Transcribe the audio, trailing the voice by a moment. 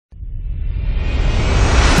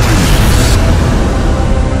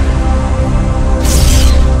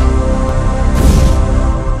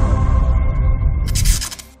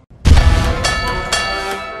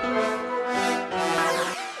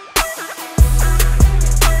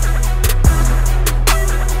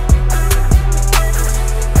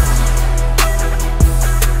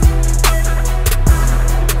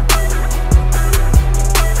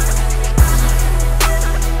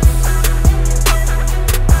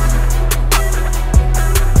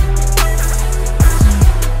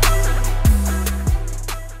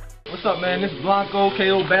man? This Blanco,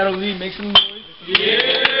 KO Battle League, make some noise. Yeah!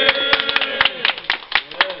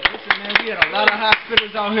 Listen, man, we had a lot of hot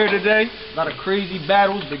spitters out here today. A lot of crazy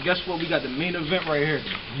battles, but guess what? We got the main event right here.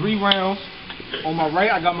 3 rounds. On my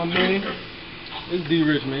right, I got my man. It's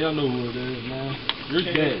D-Rich, man. Y'all know who it is, man.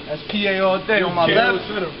 Rich Dad. That's PA all day. On my left.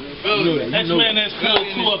 X-Man that's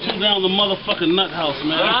Phil 2 down the motherfucking nut house,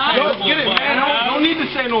 man. Yo, get it, man. Don't need to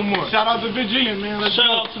say no more. Shout out to Virginia, man.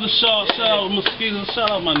 Shout out to the Shaw, shout out Mosquito,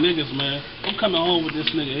 shout out my niggas, man. I'm coming home with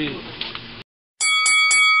this nigga here.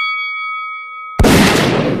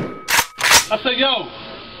 I said, yo.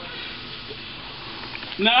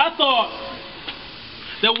 Now I thought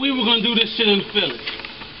that we were gonna do this shit in Philly.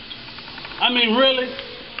 I mean, really?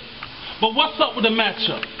 But what's up with the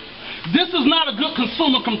matchup? This is not a good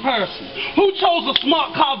consumer comparison. Who chose a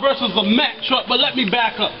smart car versus a Mack truck? But let me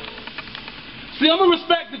back up. See, I'm a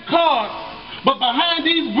respected car, but behind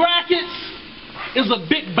these brackets is a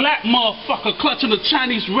big black motherfucker clutching a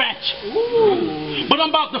Chinese ratchet. Ooh. But I'm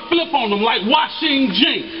about to flip on him like Washing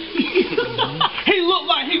Jing. He look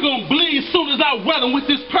like he gonna bleed as soon as I wet him with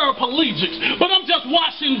this paraplegics, but I'm just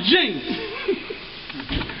Washing Jing.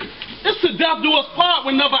 It's to death do us part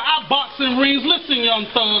whenever I box in rings. Listen, young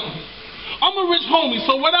thug, I'm a rich homie,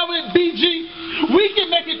 so whatever it BG, we can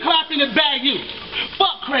make it clap in the bag you.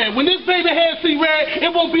 Fuck Craig, when this baby hair see red, it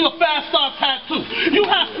won't be a 5-star tattoo. You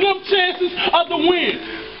have slim chances of the win.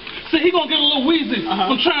 See, he gonna get a little wheezy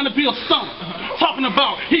from trying to be a stunner. Talking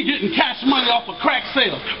about he getting cash money off a crack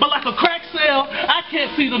sale. But like a crack sale, I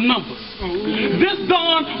can't see the numbers. This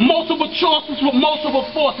done multiple choices with multiple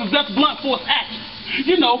forces. That's blunt force action.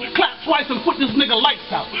 You know, clap twice and put this nigga lights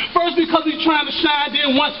out. First because he's trying to shine,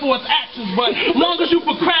 then once for his actions. But long as you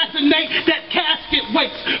procrastinate, that casket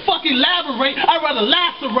waits. Fuck elaborate, I'd rather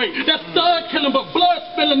lacerate. That's thug killing, but blood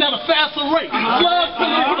spilling at a faster rate. Blood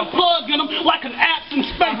spilling, put a plug in him like an ass in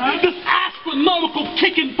space. This astronomical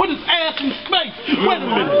kicking, put his ass in space. Wait a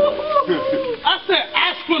minute. I said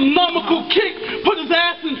astronomical kick, put his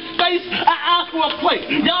ass in space. I asked for a plate.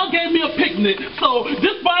 Y'all gave me a picnic, so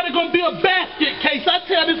this body gonna be a basket case. I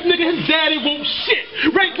tell this nigga his daddy won't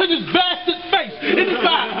shit right to this bastard face. And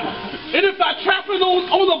if I trap it on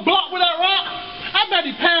the block with that rock, I bet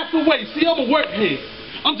he pass away. See, I'm a workhead.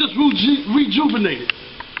 I'm just rejuvenated.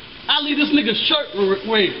 I leave this nigga's shirt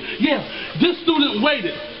red. Yeah, this student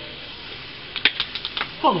waited.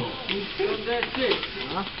 Hold on.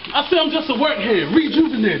 I said I'm just a workhead,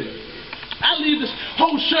 rejuvenated. I leave this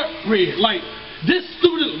whole shirt red. Like, this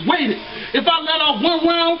student waited. If I let off one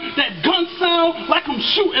round, that gun sound like I'm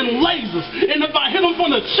shooting lasers. And if I hit him from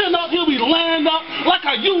the chin up, he'll be laying up like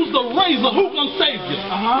I used a razor. Who gonna save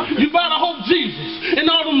you? You better hope Jesus. And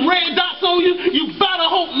all them red dots on you, you better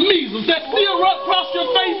hope measles. That steel rub across your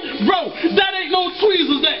face, bro, that ain't no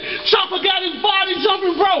tweezers. That chopper got his body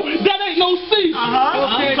jumping, bro, that ain't no Caesar.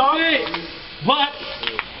 But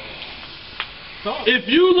if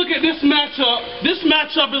you look at this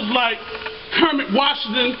matchup is like Kermit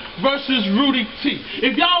Washington versus Rudy T.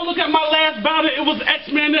 If y'all look at my last battle, it was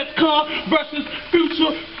X-Man X Car versus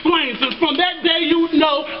Future Flames. And from that day, you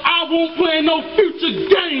know I won't play no future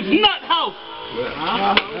games. Nut house.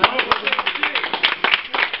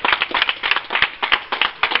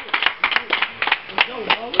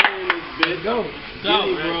 Let's go.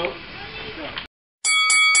 Go, bro.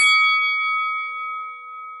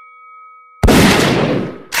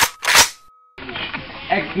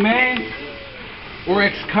 X-Man or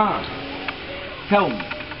X-Con? Tell me,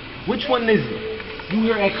 which one is it? You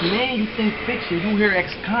hear X-Man, you think fiction. You hear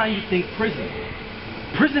X-Con, you think prison.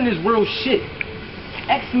 Prison is real shit.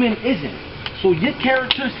 X-Men isn't. So your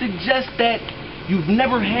character suggests that you've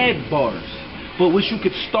never had bars, but wish you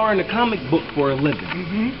could star in a comic book for a living.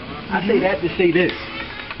 I say that to say this.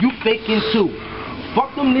 You faking too.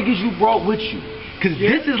 Fuck them niggas you brought with you. Cause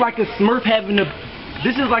this is like a Smurf having a,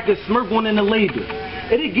 this is like a Smurf going in the labor.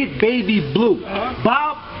 It'll get baby blue.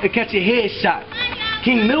 Bob will catch a headshot.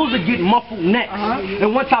 King Mills will get muffled next.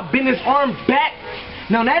 And once I bend his arm back,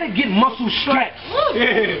 now that'll get muscle straps.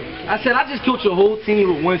 I said, I just killed your whole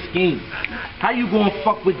team with one scheme. How you gonna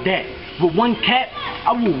fuck with that? With one cap,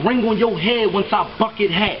 I will ring on your head once I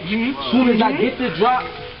bucket hat. Soon as I get the drop,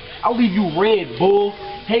 I'll leave you red, bull.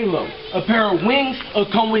 Halo, a pair of wings will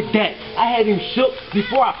come with that. I had him shook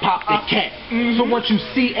before I popped the cat. So once you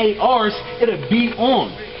see ARs, it'll be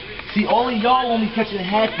on. See, all of y'all only catching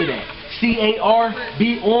half of that. C-A-R,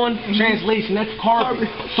 be on, translation, that's carbon.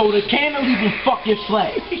 So the cannon even fuck your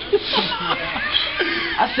flag.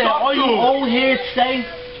 I said, all you old heads say,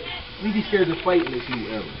 we be scared to fight in this new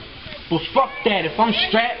era. But fuck that, if I'm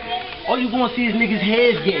strapped, all you gonna see is niggas'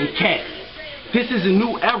 heads getting capped. This is a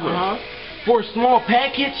new era. For a small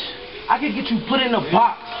package, I could get you put in a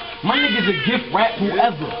box. My niggas a gift wrap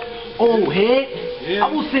whoever. Old head. I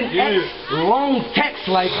will send X long text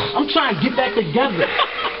like, I'm trying to get back together.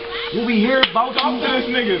 When we hear about you, this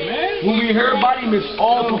nigga, man. when we hear about him, it's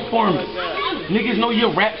all performance. Niggas know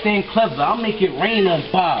your raps ain't clever. I'll make it rain on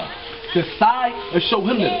Bob. Decide or show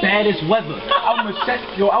him the baddest weather. I'll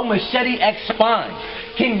machete X spine.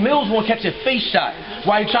 King Mills won't catch a face shot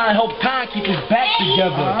while he trying to help Khan keep his back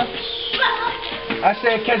together. I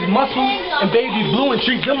said catch muscles and baby blue and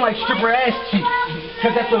treat them like stripper ass cheeks.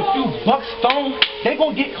 Cause after a few bucks thrown, they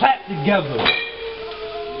gon' get clapped together.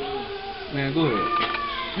 Man, go ahead.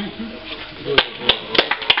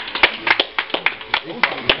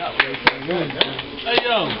 Hey,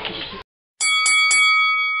 yo.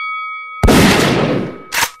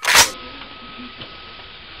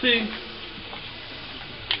 See,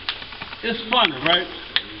 it's funny, right?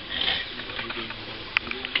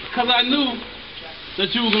 Because I knew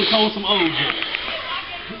that you were going to come with some old jokes.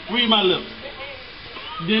 Read my lips.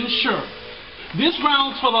 Then sure. This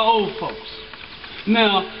round's for the old folks.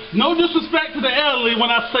 Now, no disrespect to the elderly when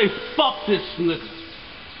I say fuck this nigga.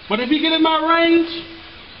 But if he get in my range,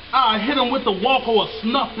 I'll hit him with the walk or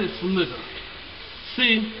snuff this nigga.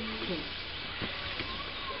 See?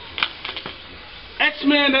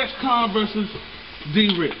 X-Man X-Con versus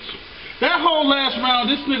D-Rich. That whole last round,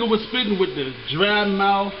 this nigga was spitting with the dry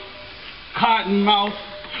mouth, cotton mouth.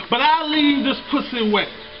 But I'll leave this pussy wet.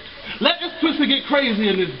 Let this pussy get crazy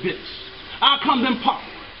in this bitch. I'll come then pop.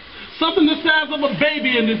 Something the size of a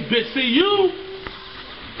baby in this bitch. See, you,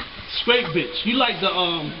 straight bitch. You like the,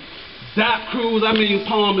 Zap Cruise,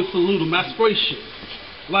 Palm and Salute 'em. I spray shit.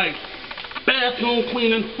 Like, bathroom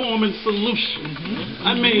cleaning foreman solution.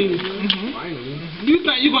 You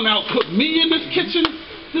think you gonna outcook me in this kitchen?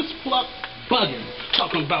 This pluck bugging.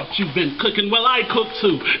 Talking about you been cooking. Well, I cook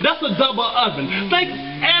too. That's a double oven. Think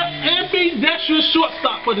ambidextrous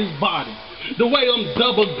shortstop for this body. The way I'm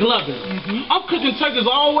double gloving. I'm cooking turkeys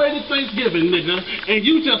all the way to Thanksgiving, nigga, and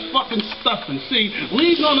you just fucking stuffing. See,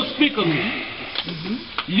 lean on the speaker me.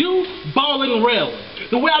 You balling rail.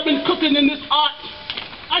 The way I've been cooking in this art,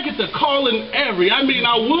 I get the calling every. I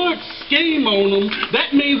would scheme on them.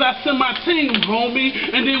 That means I send my team, homie,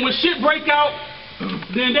 and then when shit break out,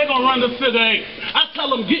 then they gonna run the figure eight. I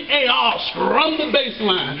tell them, get AR, scrum the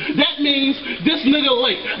baseline. That means this nigga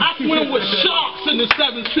late. I swim with sharks in the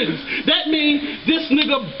 7 cities. That means this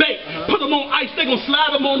nigga bait. Put them on ice, they gonna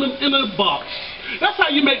slide them on in the box. That's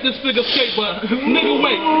how you make this figure skate, but nigga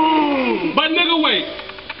wait. But nigga wait.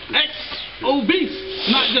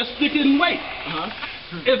 Ex-obese, not just sticking weight.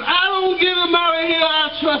 If I don't get him out of here,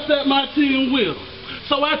 I trust that my team will.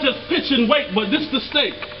 So I just pitch and wait, but this the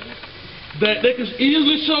stake. That they can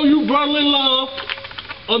easily show you brotherly love,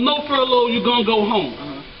 or no furlough, you're gonna go home.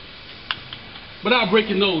 But I break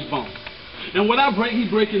your nose bone. And when I break, he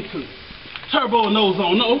break in two. Turbo nose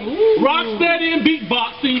on, no. Rocksteady and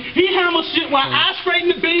beatboxing. He hammer shit while I straighten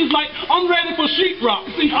the beams like I'm ready for sheetrock.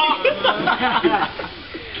 See,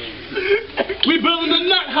 we building the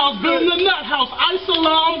nut house, ice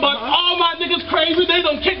alarm, but all my niggas crazy, they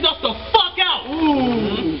done kicked us the fuck out.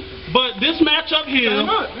 But this matchup here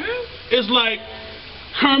is like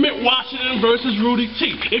Kermit Washington versus Rudy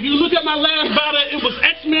T. If you look at my last battle, it was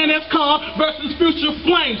X-Man X-Con versus Future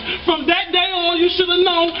Flames. From that day on, you should have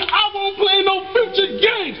known I won't play no future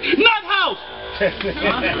games. Nut house. Yo,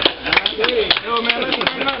 man, let's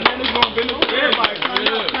turn up, man. It's gonna benefit everybody. Turn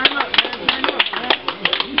up, man.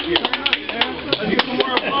 Let's get some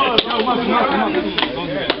more applause.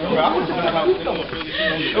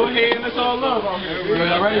 Go ahead and let's all love out here.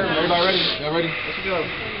 Y'all ready? Everybody ready? Y'all ready? Let's go.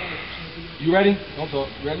 You ready? Don't talk.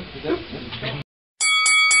 You ready?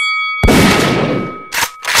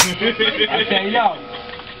 I said, yo.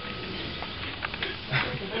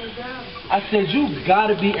 I said, you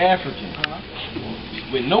gotta be African.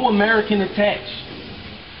 With no American attached.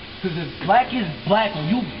 Because if black is black and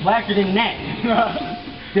you blacker than that,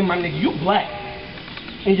 then my nigga, you black.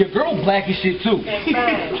 And your girl black as shit too.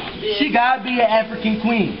 She gotta be an African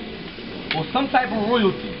queen. Or some type of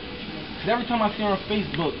royalty. Cause every time I see her on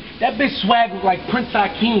Facebook, that bitch swag was like Prince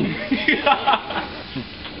Hakeem.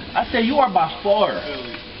 I say, you are by far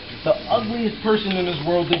the ugliest person in this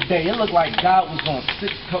world today. It looked like God was on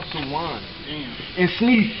 6 cups of wine. And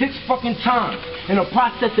sneezed 6 fucking times in the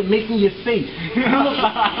process of making your face.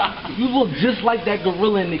 You look just like that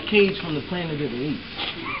gorilla in the cage from the Planet of the Apes.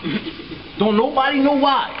 Don't nobody know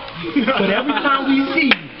why. But every time we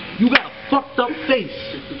see you, you got a fucked up face.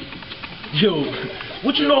 Yo,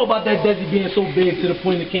 what you know about that Desi being so big to the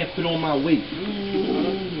point it can't fit on my waist?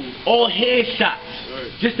 All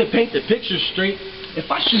headshots, just to paint the picture straight. If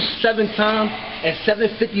I shoot 7 times at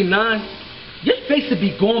 7:59, your face would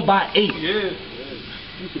be gone by 8. Yeah.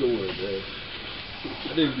 You could have worked, man.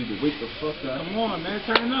 I didn't need to wake the fuck up. Come on, man.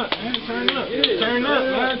 Turn up, man. Turn up. Turn up,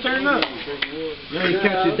 man. Turn up. You ain't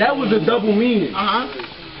catch it. That was a double meaning. Uh-huh.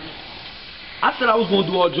 I said I was going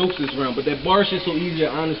to do all jokes this round, but that bar shit so easy,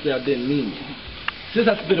 honestly, I didn't mean it. Since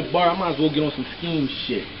I spit a bar, I might as well get on some scheme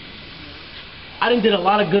shit. I done did a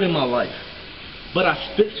lot of good in my life, but I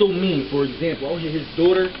spit so mean. For example, I hit his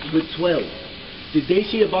daughter with 12. The day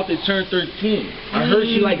she about to turn 13, I heard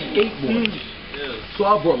she liked skateboards. So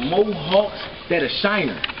I brought Mohawks that a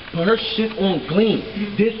shiner, put her shit on gleam,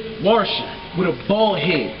 this washer with a bald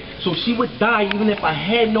head, so she would die even if I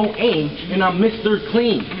had no aim and I missed her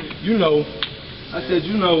clean. You know, I said,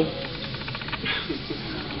 you know,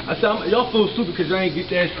 I said, y'all feel stupid because I ain't get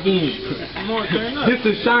that scheme. Come on, turn up. This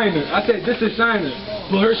is shiner. I said, this is shiner.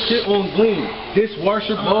 Put her shit on gleam. This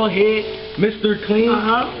washer, bald head, Mr. Clean.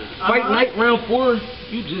 Fight night round 4,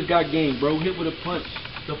 you just got game, bro. Hit with a punch.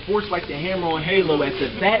 The force like the hammer on Halo. After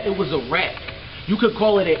that, it was a wrap. You could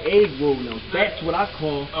call it an egg roll now. That's what I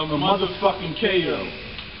call A motherfucking KO.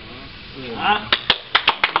 Yeah.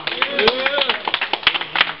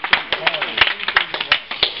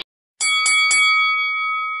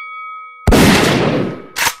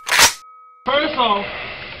 First off,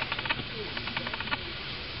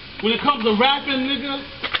 when it comes to rapping, nigga,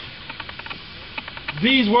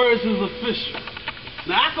 these words is official.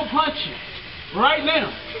 Now I can punch you right now.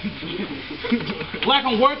 Like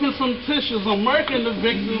I'm working some tissues, I'm murking the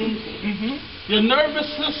victims. Your nervous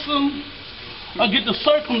system, I get the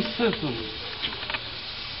circumcision.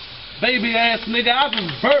 Baby ass nigga, I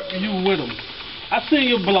just burp you with them. I seen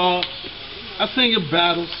your blogs, I seen your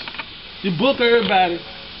battles, you book everybody.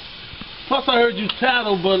 Plus I heard you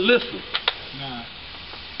tattle, but listen. Nah.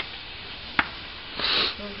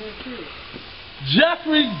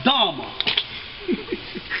 Jeffrey Dahmer.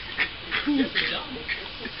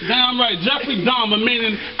 Damn right, Jeffrey Dahmer,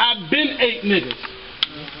 meaning I've been 8 niggas.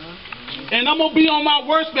 And I'm gonna be on my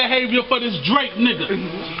worst behavior for this Drake nigga.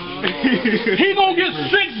 He gonna get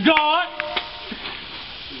 6 guard.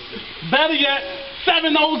 Better yet,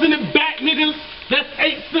 7 O's in the back, niggas. That's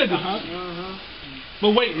 8 figures.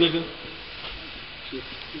 But wait, nigga.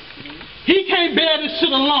 He can't bear this shit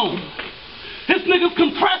alone. His niggas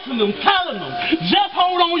compressing him, telling him, just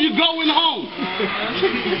hold on, you going home.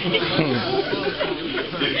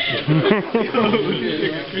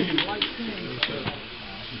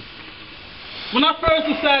 When I first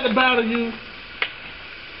decided to battle you,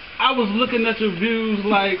 I was looking at your views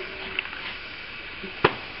like,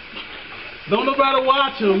 don't nobody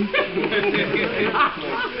watch him,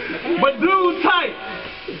 but dude tight.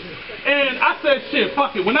 And I said, shit,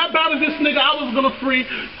 fuck it. When I battled this nigga, I was gonna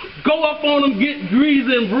go up on him, get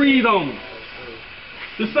greasy and breathe on him.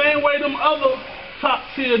 The same way them other top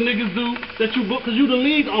tier niggas do that you book, cause you the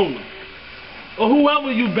league owner. Or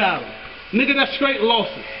whoever you battle. Nigga, that's straight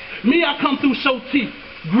losses. Me, I come through show teeth,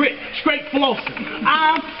 grit, straight flossing.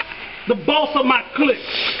 I'm the boss of my clique.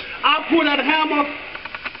 I pull that hammer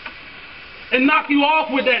and knock you off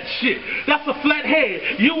with that shit. That's a flat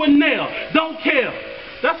head. You and nail. Don't care.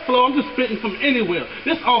 That's flow, I'm just spitting from anywhere.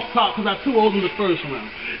 This off top because I 2-0'd in the first round.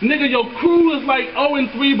 Nigga, your crew is like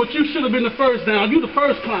 0-3, but you should have been the first down. You the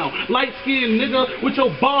first clown. Light-skinned nigga with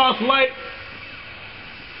your bars light.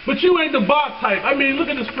 But you ain't the bar type. I mean, look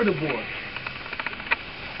at this pretty boy.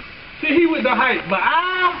 See, he with the hype, but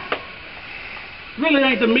I really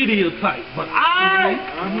ain't the media type. But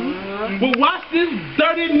I will watch these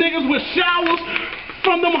dirty niggas with showers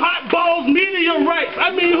from them hot balls meteorites.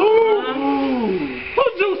 I mean, who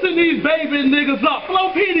juicing these baby niggas up?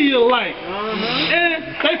 Flowpedia like. And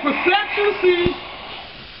they perception, see,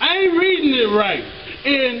 I ain't reading it right.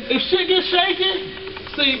 And if shit gets shaky,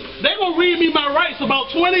 see, they gonna read me my rights about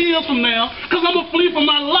 20 years from now, cause I'm gonna flee for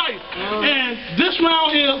my life. And this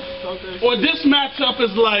round here, or this matchup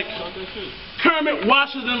is like Kermit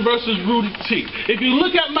Washington versus Rudy T. If you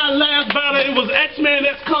look at my last battle, it was X-Man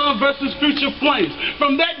X-Con versus Future Flames.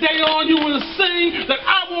 From that day on, you would have seen that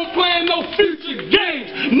I won't play in no future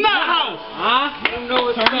games. Not house. You know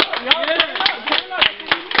it's up.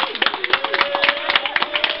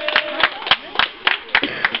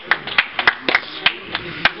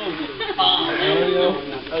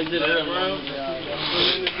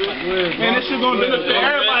 Man, this shit gonna benefit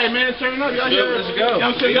everybody, man. Turn up, y'all hear? Let's go.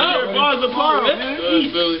 Y'all say y'all hear bars of applause, man.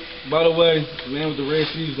 By the way, the man with the red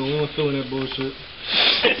shoes don't want to fill in that bullshit.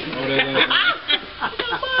 All that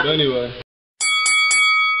but anyway.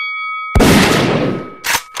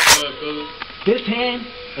 This hand,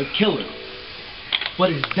 a killer. but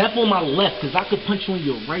it's deaf on my left, because I could punch you in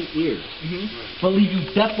your right ear. But leave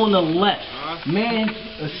you deaf on the left. Man,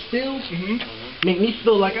 still make me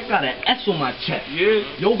feel like I got an S on my chest.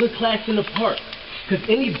 Yoga class in the park, because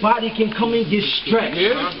anybody can come and get stretched.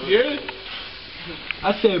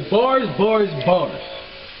 I said bars, bars, bars.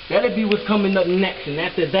 That'll be what's coming up next, and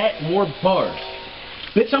after that, more bars.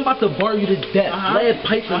 Bitch, I'm about to bar you to death. Lead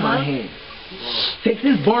pipe in my hand. Take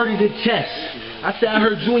this bar to the chest. I said I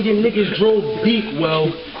heard you and your niggas drove beat.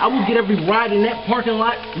 Well, I will get every ride in that parking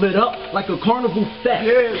lot lit up like a carnival fest.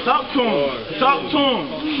 Yeah, talk to him. Talk to him.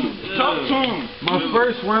 Talk to him. My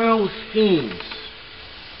first round was schemes.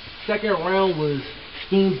 Second round was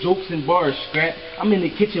schemes, jokes, and bars, scrap. I'm in the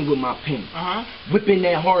kitchen with my pen. Whipping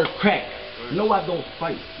that hard crack. No, I don't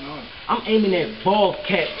fight. I'm aiming at ball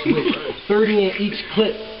cats with 30 in each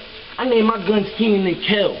clip. I name my guns Keenan and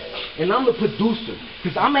Kel, and I'm the producer,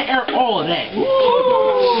 cause I'ma air all of that.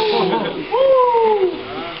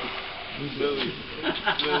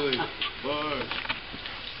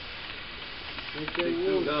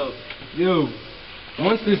 Yo,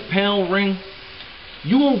 once this pound ring,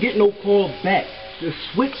 you won't get no call back. The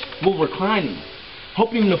switch will recline him.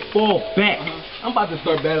 Hope him to fall back. I'm about to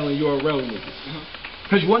start battling URL niggas.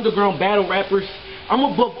 Cause you underground battle rappers, I'm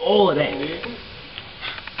above all of that.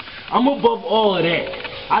 I'm above all of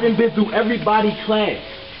that. I done been through everybody's class.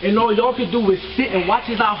 And all y'all can do is sit and watch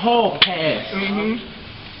as I haul past.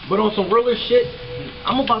 But on some realer shit,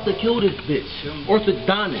 I'm about to kill this bitch.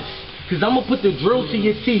 Orthodontist. Cause I'm gonna put the drill to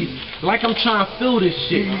your teeth like I'm trying to fill this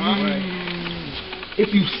shit.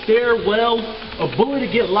 If you stare well, a bullet to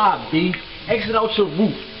get lobbed, B. Exit out your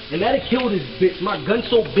roof. And that'll kill this bitch. My gun's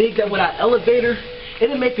so big that with our elevator,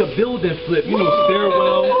 it'll make a building flip. You know,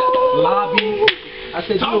 stairwell, lobby. I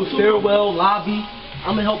said, you know, stairwell, lobby.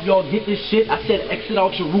 I'm gonna help y'all get this shit. I said exit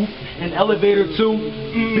out your roof and elevator too.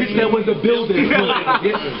 Bitch, that was a building.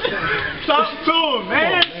 Talk to him,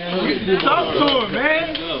 man. Talk to him,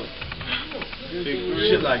 man.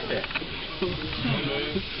 Shit like that.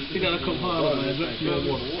 You gotta come hard, man. Let me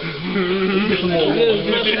get some more water.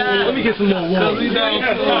 Let me get some more water.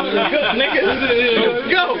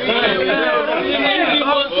 Go.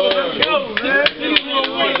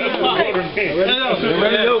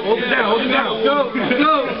 Hold it down. Go.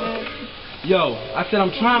 Yo, I said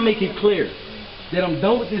I'm trying to make it clear that I'm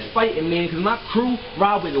done with this fighting, man, because my crew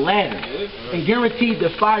ride with ladders and guaranteed to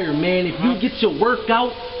fire, man. If you get your work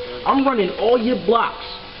out, I'm running all your blocks.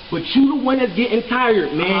 But you the one that's getting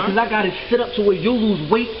tired, man, because I got to sit up to where you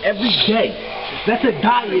lose weight every day. That's a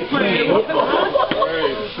diet plan.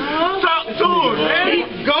 Talk to him, man.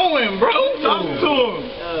 Keep going, bro. Talk to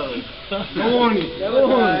him. Go on it.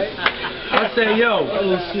 I say, yo,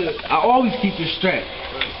 I always keep it strapped.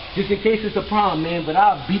 Just in case it's a problem, man, but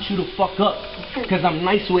I'll beat you the fuck up. Because I'm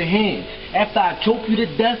nice with hands. After I choke you to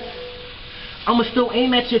death, I'ma still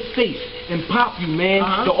aim at your face and pop you, man.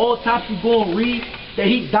 The autopsy gonna read that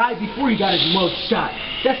he died before he got his mug shot.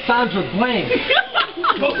 That's Sandra Bland.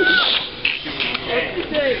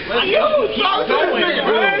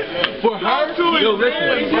 For her, yo,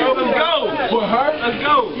 listen, let's go. For her, let's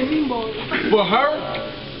go. For her,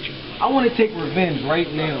 I want to take revenge right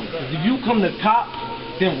now. Because if you come to cop,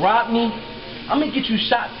 then rob me, I'm gonna get you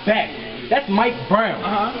shot back. That's Mike Brown.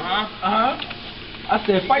 I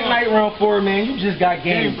said, fight night round 4, man. You just got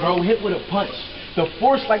game, bro. Hit with a punch. The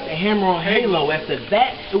force like the hammer on Halo. After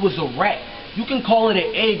that, it was a wrap. You can call it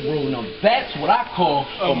an egg roll. Now that's what I call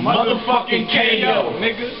a motherfucking KO,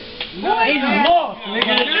 nigga. Boy, you lost,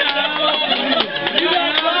 nigga. You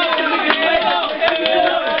got lost,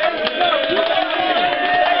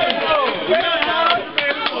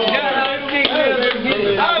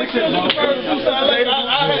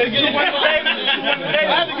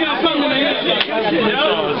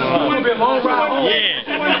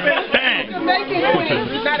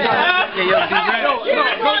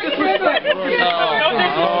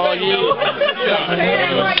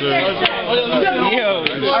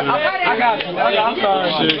 I got you. I'm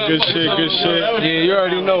sorry. Good shit. Yeah, you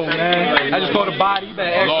already know, man. I just caught a body. You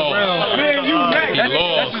better ask around. Man, you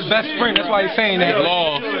that's his best friend. That's why he's saying that.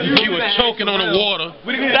 He was choking on the water.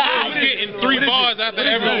 He was getting 3 bars after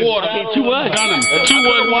every water. 2-1.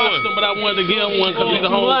 2-1. But I wanted to give him one because he's the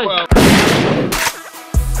home crowd.